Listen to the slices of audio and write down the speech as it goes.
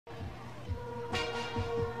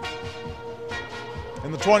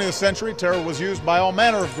In the 20th century, terror was used by all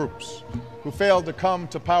manner of groups who failed to come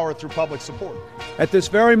to power through public support. At this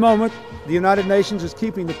very moment, the United Nations is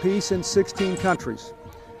keeping the peace in 16 countries,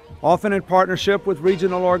 often in partnership with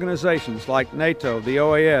regional organizations like NATO, the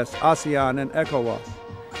OAS, ASEAN, and ECOWAS.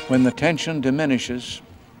 When the tension diminishes,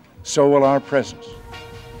 so will our presence.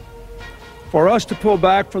 For us to pull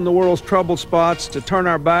back from the world's troubled spots, to turn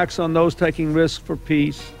our backs on those taking risks for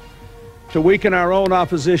peace, to weaken our own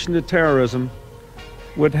opposition to terrorism,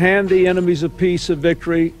 would hand the enemies of peace a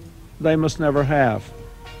victory they must never have.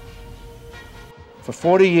 For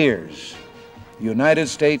 40 years, the United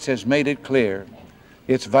States has made it clear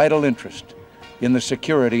its vital interest in the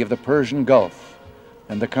security of the Persian Gulf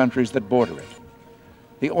and the countries that border it.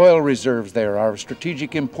 The oil reserves there are of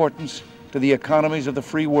strategic importance to the economies of the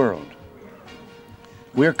free world.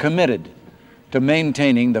 We're committed to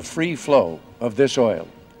maintaining the free flow of this oil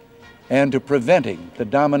and to preventing the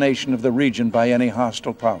domination of the region by any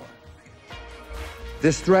hostile power.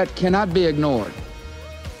 This threat cannot be ignored.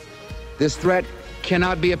 This threat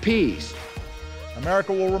cannot be appeased.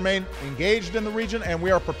 America will remain engaged in the region, and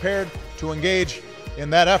we are prepared to engage in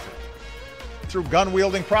that effort through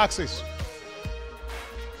gun-wielding proxies.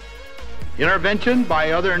 Intervention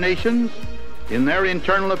by other nations in their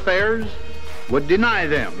internal affairs would deny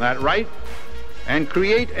them that right and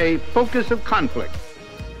create a focus of conflict.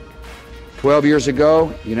 12 years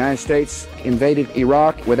ago, the United States invaded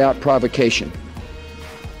Iraq without provocation.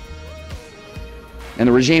 And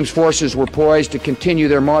the regime's forces were poised to continue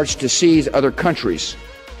their march to seize other countries.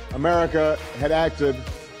 America had acted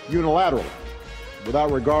unilaterally, without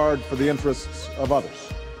regard for the interests of others.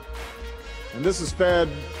 And this has fed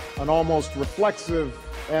an almost reflexive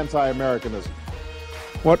anti-Americanism.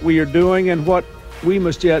 What we are doing and what we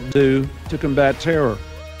must yet do to combat terror.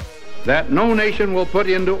 That no nation will put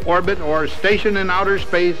into orbit or station in outer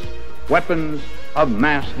space weapons of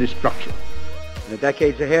mass destruction. In the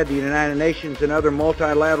decades ahead, the United Nations and other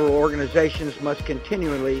multilateral organizations must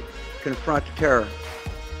continually confront terror.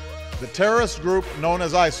 The terrorist group known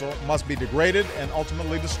as ISIL must be degraded and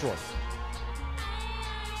ultimately destroyed.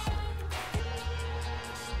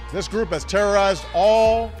 This group has terrorized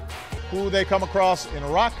all who they come across in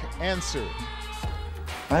Iraq and Syria.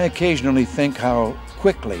 I occasionally think how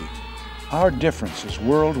quickly our differences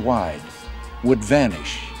worldwide would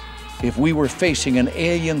vanish if we were facing an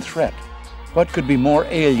alien threat. What could be more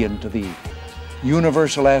alien to the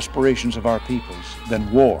universal aspirations of our peoples than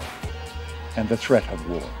war and the threat of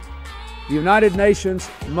war? The United Nations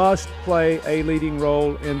must play a leading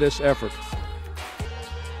role in this effort.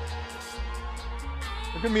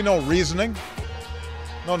 There can be no reasoning,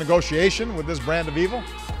 no negotiation with this brand of evil.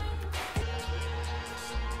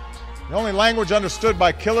 The only language understood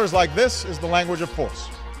by killers like this is the language of force.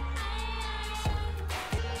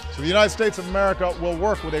 So the United States of America will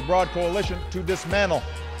work with a broad coalition to dismantle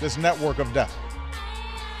this network of death.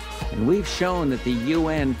 And we've shown that the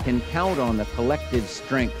UN can count on the collective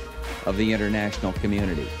strength of the international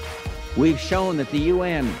community. We've shown that the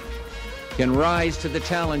UN can rise to the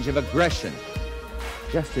challenge of aggression,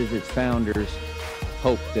 just as its founders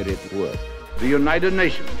hoped that it would. The United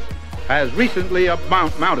Nations has recently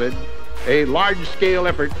mounted a large-scale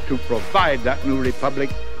effort to provide that new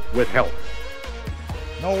republic with help.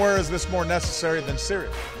 Nowhere is this more necessary than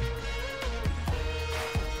Syria.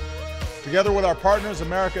 Together with our partners,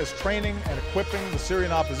 America is training and equipping the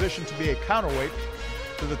Syrian opposition to be a counterweight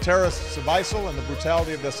to the terrorists of ISIL and the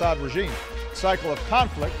brutality of the Assad regime. The cycle of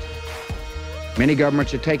conflict. Many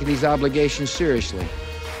governments are taking these obligations seriously,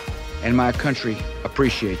 and my country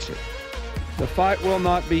appreciates it. The fight will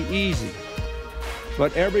not be easy,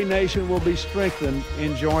 but every nation will be strengthened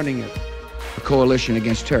in joining it. A coalition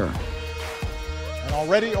against terror. And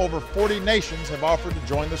already over 40 nations have offered to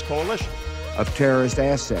join this coalition. Of terrorist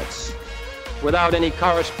assets. Without any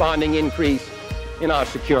corresponding increase in our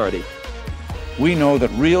security. We know that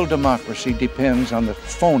real democracy depends on the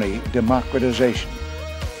phony democratization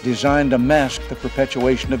designed to mask the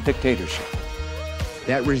perpetuation of dictatorship.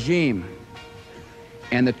 That regime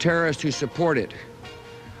and the terrorists who support it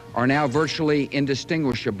are now virtually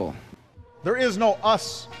indistinguishable. There is no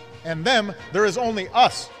us and them, there is only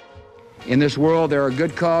us. In this world, there are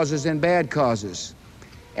good causes and bad causes,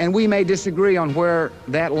 and we may disagree on where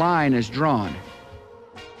that line is drawn.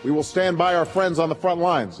 We will stand by our friends on the front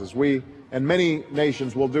lines, as we and many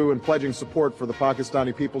nations will do in pledging support for the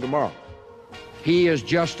Pakistani people tomorrow. He is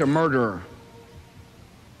just a murderer.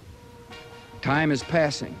 Time is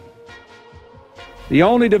passing. The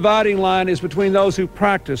only dividing line is between those who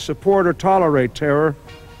practice, support, or tolerate terror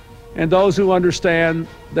and those who understand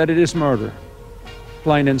that it is murder,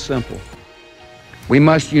 plain and simple. We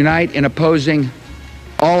must unite in opposing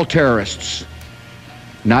all terrorists,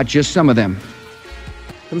 not just some of them.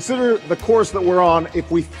 Consider the course that we're on if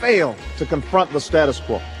we fail to confront the status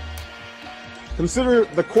quo. Consider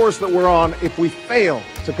the course that we're on if we fail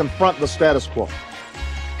to confront the status quo.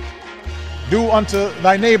 Do unto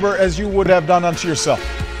thy neighbor as you would have done unto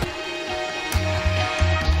yourself.